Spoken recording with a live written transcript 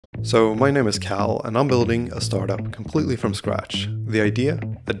So my name is Cal and I'm building a startup completely from scratch. The idea?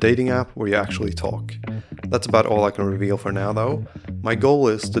 A dating app where you actually talk. That's about all I can reveal for now though. My goal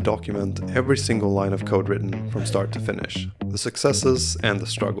is to document every single line of code written from start to finish, the successes and the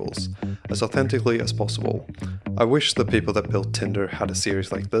struggles, as authentically as possible. I wish the people that built Tinder had a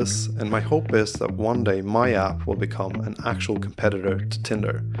series like this, and my hope is that one day my app will become an actual competitor to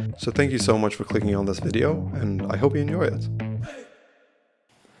Tinder. So thank you so much for clicking on this video, and I hope you enjoy it.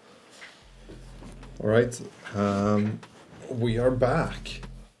 All right, we are back.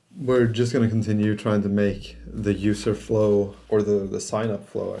 We're just going to continue trying to make the user flow, or the sign-up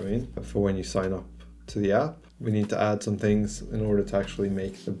flow, for when you sign up to the app. We need to add some things in order to actually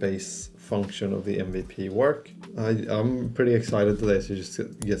make the base function of the MVP work. I'm pretty excited today to just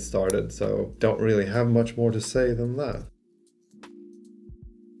get started, so don't really have much more to say than that.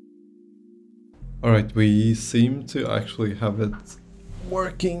 All right, we seem to actually have it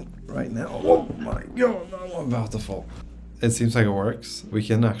working right now. Oh my god, I'm about to fall. It seems like it works. We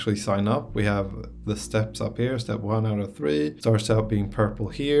can actually sign up. We have the steps up here, step 1 out of 3. Starts out being purple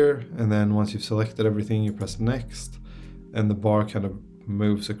here, and then once you've selected everything, you press next, and the bar kind of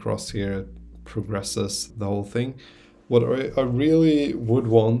moves across here, it progresses the whole thing. What I really would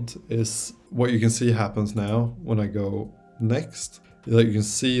want is what you can see happens now when I go next. Like you can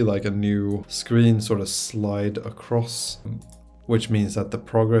see like a new screen sort of slide across, which means that the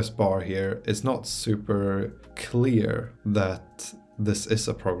progress bar here is not super clear that this is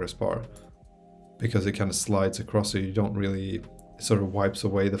a progress bar, because it kind of slides across, so you don't really, it sort of wipes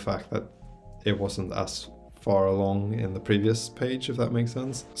away the fact that it wasn't as far along in the previous page, if that makes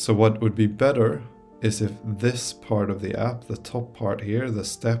sense. So what would be better is if this part of the app, the top part here, the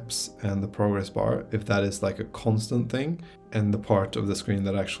steps and the progress bar, if that is like a constant thing, and the part of the screen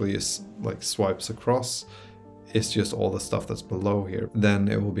that actually is like swipes across, it's just all the stuff that's below here, then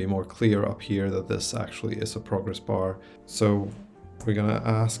it will be more clear up here that this actually is a progress bar. So we're gonna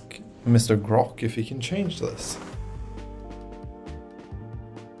ask Mr. Grok if he can change this.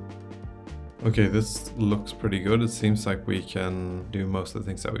 Okay, this looks pretty good. It seems like we can do most of the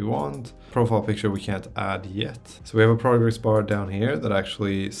things that we want. Profile picture we can't add yet. So we have a progress bar down here that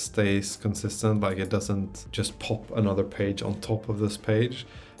actually stays consistent, like it doesn't just pop another page on top of this page.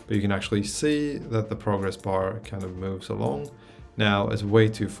 But you can actually see that the progress bar kind of moves along. Now it's way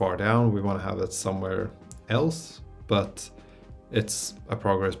too far down. We want to have it somewhere else, but it's a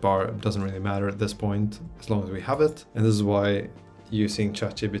progress bar. It doesn't really matter at this point as long as we have it. And this is why using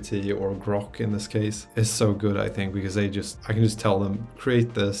ChatGPT or Grok in this case is so good, I think, because I can just tell them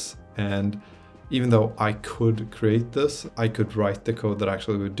create this, and even though I could create this, I could write the code that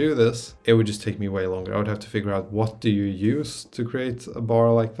actually would do this, it would just take me way longer. I would have to figure out what do you use to create a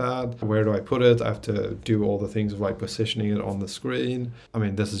bar like that? Where do I put it? I have to do all the things of like positioning it on the screen. I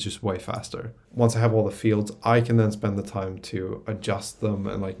mean, this is just way faster. Once I have all the fields, I can then spend the time to adjust them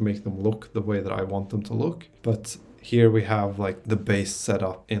and like make them look the way that I want them to look. But here we have like the base set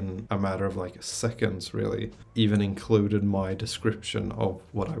up in a matter of like seconds, really. Even included my description of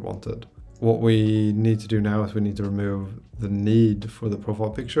what I wanted. What we need to do now is we need to remove the need for the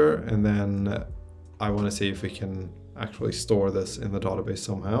profile picture, and then I want to see if we can actually store this in the database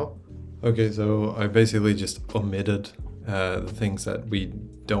somehow. Okay, so I basically just omitted the things that we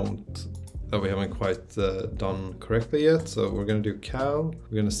haven't quite done correctly yet. So we're going to do Cal.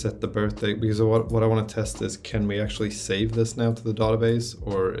 We're going to set the birthday, because what I want to test is, can we actually save this now to the database,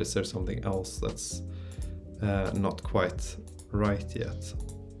 or is there something else that's not quite right yet?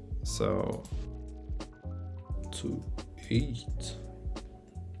 So 2.8.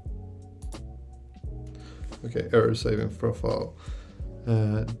 Okay, error saving profile.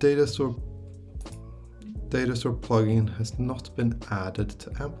 Data store plugin has not been added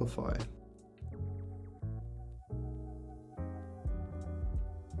to Amplify.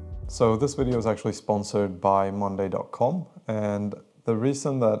 So this video is actually sponsored by Monday.com, and the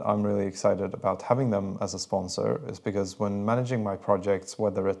reason that I'm really excited about having them as a sponsor is because when managing my projects,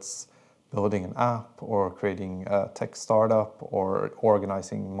 whether it's building an app or creating a tech startup or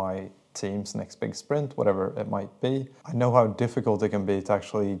organizing my team's next big sprint, whatever it might be, I know how difficult it can be to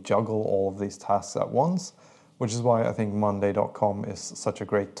actually juggle all of these tasks at once, which is why I think Monday.com is such a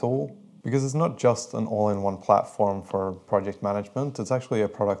great tool. Because it's not just an all-in-one platform for project management, it's actually a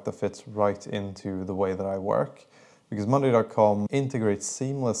product that fits right into the way that I work. Because Monday.com integrates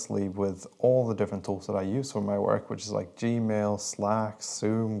seamlessly with all the different tools that I use for my work, which is like Gmail, Slack,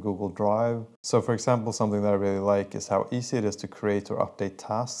 Zoom, Google Drive. So for example, something that I really like is how easy it is to create or update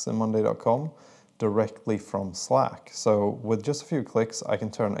tasks in Monday.com directly from Slack. So with just a few clicks, I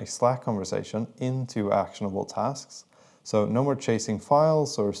can turn a Slack conversation into actionable tasks So no more chasing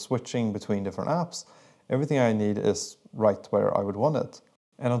files or switching between different apps. Everything I need is right where I would want it.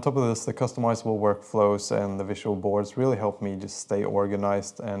 And on top of this, the customizable workflows and the visual boards really help me just stay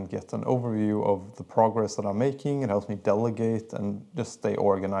organized and get an overview of the progress that I'm making. It helps me delegate and just stay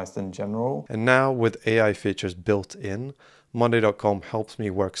organized in general. And now with AI features built in, Monday.com helps me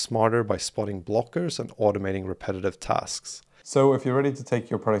work smarter by spotting blockers and automating repetitive tasks. So if you're ready to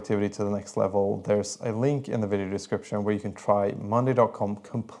take your productivity to the next level, there's a link in the video description where you can try Monday.com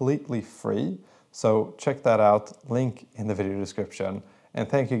completely free. So check that out, link in the video description. And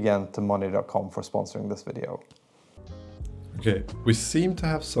thank you again to Monday.com for sponsoring this video. Okay, we seem to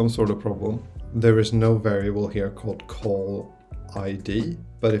have some sort of problem. There is no variable here called call ID,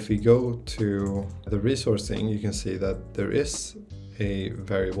 but if we go to the resourcing, you can see that there is a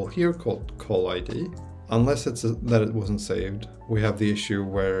variable here called call ID. Unless it's that it wasn't saved, we have the issue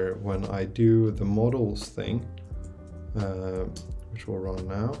where when I do the models thing, which will run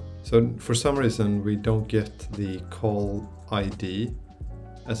now. So for some reason, we don't get the call ID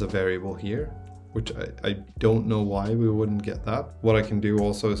as a variable here, which I don't know why we wouldn't get that. What I can do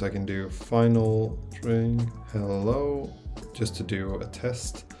also is I can do final string hello, just to do a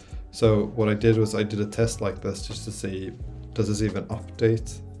test. So what I did was I did a test like this just to see, does this even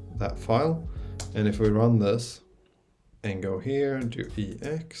update that file? And if we run this and go here and do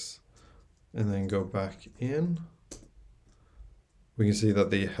EX and then go back in, we can see that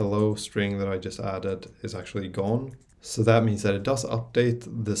the hello string that I just added is actually gone. So that means that it does update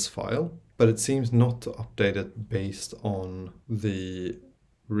this file, but it seems not to update it based on the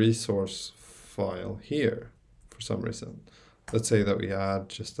resource file here for some reason. Let's say that we add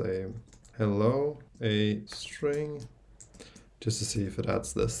just a hello, a string, just to see if it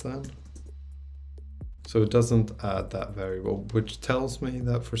adds this then. So it doesn't add that variable, which tells me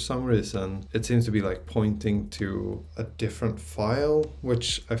that for some reason it seems to be like pointing to a different file,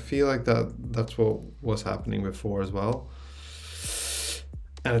 which I feel like that's what was happening before as well.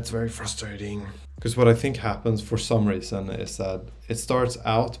 And it's very frustrating because what I think happens for some reason is that it starts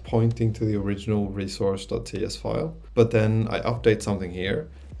out pointing to the original resource.ts file, but then I update something here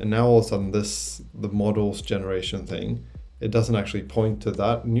and now all of a sudden the models generation thing, it doesn't actually point to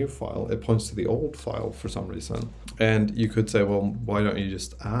that new file, it points to the old file for some reason. And you could say, well, why don't you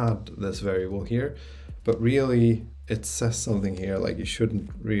just add this variable here? But really, it says something here, like you shouldn't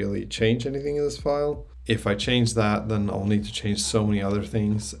really change anything in this file. If I change that, then I'll need to change so many other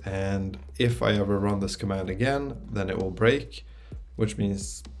things. And if I ever run this command again, then it will break, which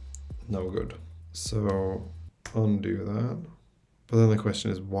means no good. So undo that. But then the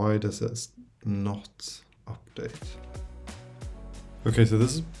question is, why does this not update? Okay, so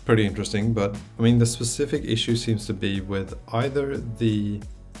this is pretty interesting, but I mean, the specific issue seems to be with either the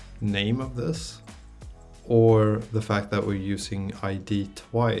name of this or the fact that we're using ID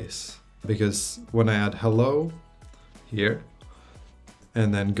twice. Because when I add hello here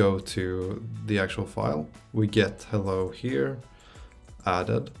and then go to the actual file, we get hello here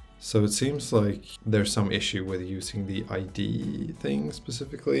added. So it seems like there's some issue with using the ID thing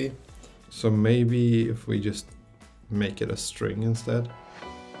specifically. So maybe if we just make it a string instead.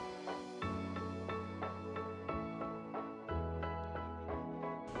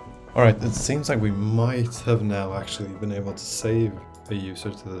 All right, it seems like we might have now actually been able to save a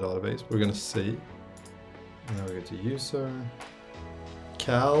user to the database. We're gonna see. Now we go to user,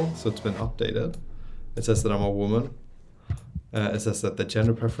 Cal, so it's been updated. It says that I'm a woman. It says that the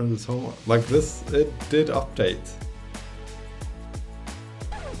gender preference is home. Like this, it did update.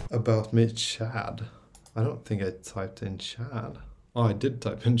 About me, Chad. I don't think I typed in Chad. Oh, I did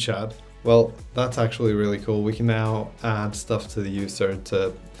type in Chad. Well, that's actually really cool. We can now add stuff to the user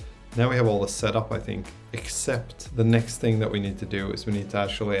to, now we have all this set up, I think, except the next thing that we need to do is we need to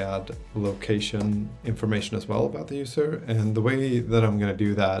actually add location information as well about the user. And the way that I'm gonna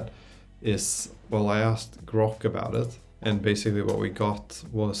do that is, well, I asked Grok about it. And basically what we got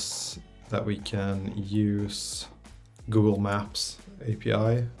was that we can use Google Maps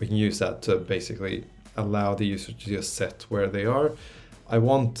API. We can use that to basically allow the user to just set where they are. I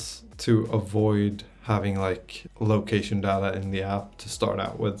want to avoid having like location data in the app to start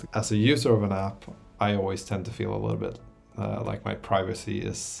out with. As a user of an app, I always tend to feel a little bit like my privacy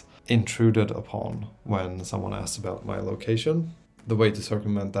is intruded upon when someone asks about my location. The way to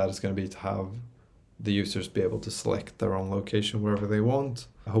circumvent that is going to be to have the users be able to select their own location wherever they want.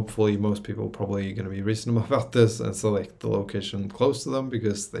 Hopefully most people are probably going to be reasonable about this and select the location close to them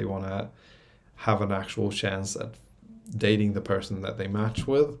because they want to have an actual chance at dating the person that they match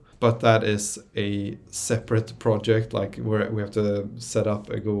with. but that is a separate project. Like we have to set up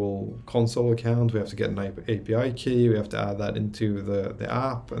a Google Console account, we have to get an API key, we have to add that into the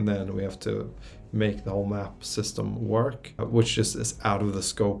app, and then we have to make the whole map system work, which just is out of the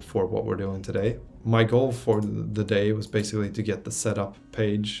scope for what we're doing today. My goal for the day was basically to get the setup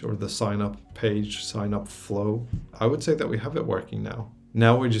page or the sign up page, sign up flow. I would say that we have it working now.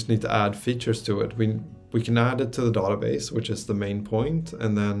 Now we just need to add features to it. We can add it to the database, which is the main point,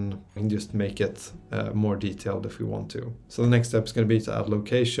 and then we can just make it more detailed if we want to. So the next step is going to be to add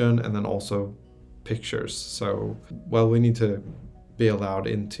location and then also pictures. So, well, we need to be allowed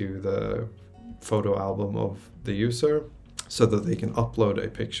into the photo album of the user so that they can upload a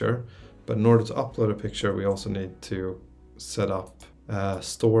picture. But in order to upload a picture, we also need to set up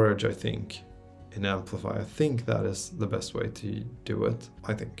storage, I think, in Amplify. I think that is the best way to do it,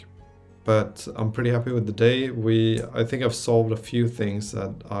 I think. But I'm pretty happy with the day. I think I've solved a few things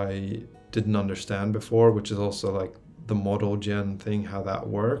that I didn't understand before, which is also like the model gen thing, how that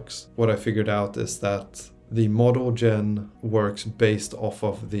works. What I figured out is that the model gen works based off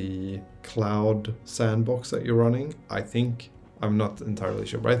of the cloud sandbox that you're running. I think, I'm not entirely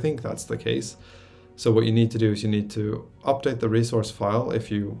sure, but I think that's the case. So what you need to do is you need to update the resource file if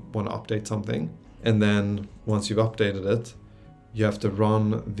you want to update something. And then once you've updated it, you have to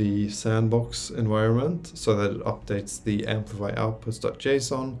run the sandbox environment so that it updates the amplify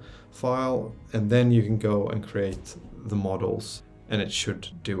outputs.json file, and then you can go and create the models and it should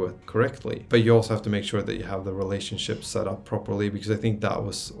do it correctly. But you also have to make sure that you have the relationship set up properly, because I think that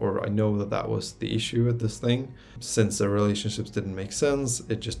was, or I know that that was the issue with this thing. Since the relationships didn't make sense,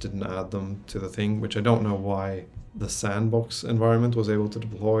 it just didn't add them to the thing, which I don't know why the sandbox environment was able to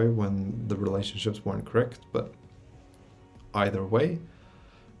deploy when the relationships weren't correct, but either way,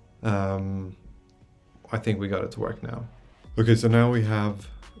 I think we got it to work now. Okay, so now we have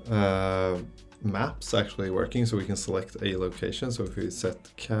maps actually working, so we can select a location. So if we set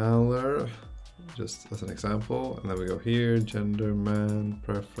color, just as an example, and then we go here, gender, man,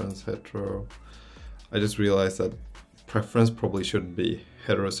 preference, hetero. I just realized that preference probably shouldn't be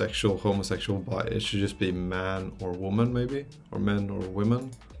heterosexual, homosexual, bi. It should just be man or woman maybe, or men or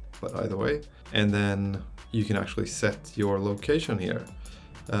women, but either way. And then you can actually set your location here.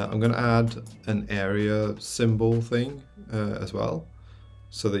 I'm gonna add an area symbol thing as well,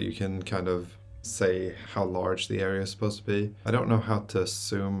 so that you can kind of say how large the area is supposed to be. I don't know how to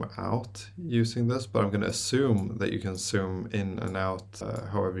zoom out using this, but I'm gonna assume that you can zoom in and out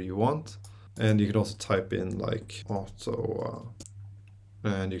however you want. And you can also type in like auto,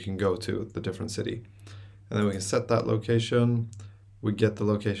 and you can go to the different city. And then we can set that location. We get the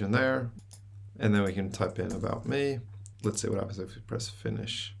location there. And then we can type in about me. Let's see what happens if we press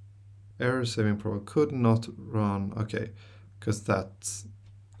finish. Error saving program could not run. Okay, because that's,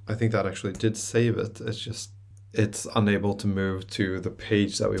 I think that actually did save it. It's just, it's unable to move to the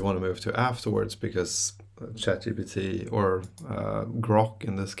page that we want to move to afterwards because ChatGPT or Grok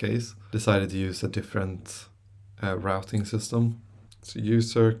in this case decided to use a different routing system. So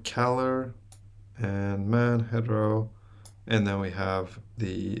user, color, and man, hetero. And then we have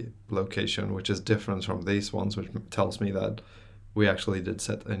the location, which is different from these ones, which tells me that we actually did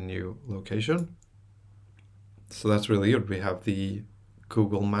set a new location. So that's really good. We have the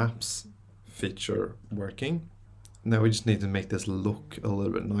Google Maps feature working. Now we just need to make this look a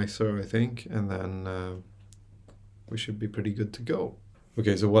little bit nicer, I think, and then we should be pretty good to go.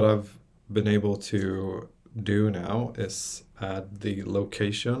 Okay, so what I've been able to do now is add the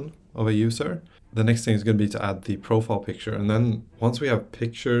location of a user. The next thing is going to be to add the profile picture. And then once we have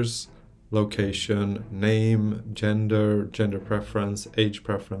pictures, location, name, gender, gender preference, age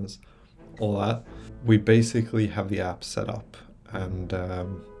preference, all that, we basically have the app set up, and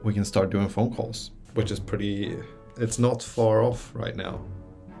we can start doing phone calls, which is pretty, it's not far off right now.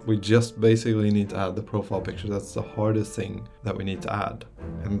 We just basically need to add the profile picture. That's the hardest thing that we need to add.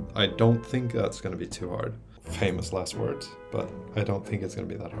 And I don't think that's going to be too hard. Famous last words, but I don't think it's going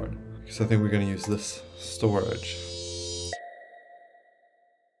to be that hard. Because I think we're going to use this storage.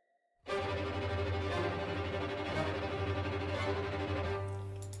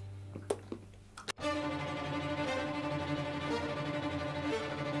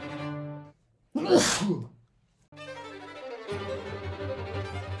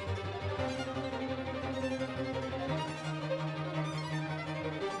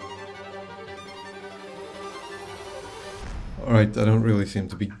 Alright, I don't really seem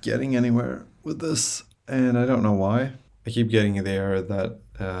to be getting anywhere with this, and I don't know why. I keep getting the error that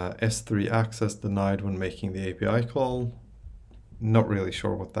S3 access denied when making the API call. Not really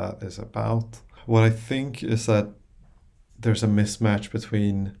sure what that is about. What I think is that there's a mismatch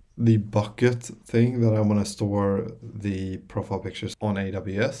between the bucket thing that I want to store the profile pictures on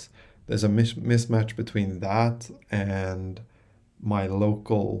AWS, there's a mismatch between that and my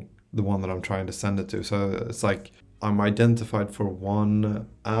local, the one that I'm trying to send it to. So it's like I'm identified for one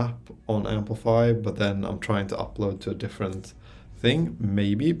app on Amplify, but then I'm trying to upload to a different thing,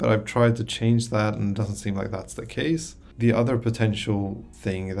 maybe, but I've tried to change that and it doesn't seem like that's the case. The other potential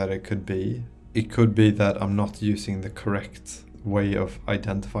thing that it could be that I'm not using the correct way of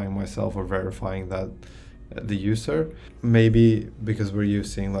identifying myself or verifying that the user. Maybe because we're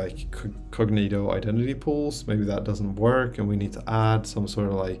using like Cognito identity pools, maybe that doesn't work and we need to add some sort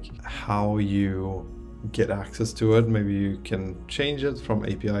of like how you get access to it. Maybe you can change it from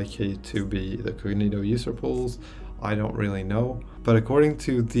API key to be the Cognito user pools. I don't really know. But according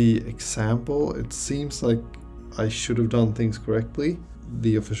to the example, it seems like I should have done things correctly,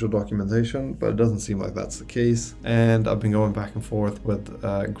 the official documentation, but it doesn't seem like that's the case. And I've been going back and forth with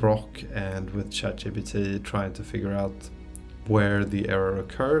Grok and with ChatGPT trying to figure out where the error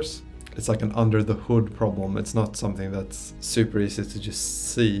occurs. It's like an under the hood problem. It's not something that's super easy to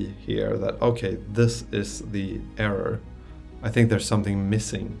just see here that, okay, this is the error. I think there's something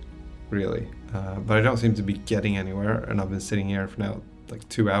missing, really. But I don't seem to be getting anywhere, and I've been sitting here for now like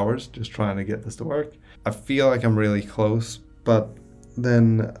 2 hours just trying to get this to work. I feel like I'm really close, but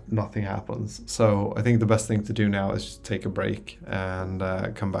then nothing happens. So I think the best thing to do now is just take a break and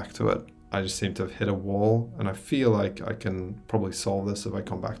come back to it. I just seem to have hit a wall, and I feel like I can probably solve this if I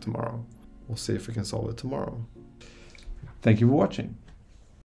come back tomorrow. We'll see if we can solve it tomorrow. Thank you for watching.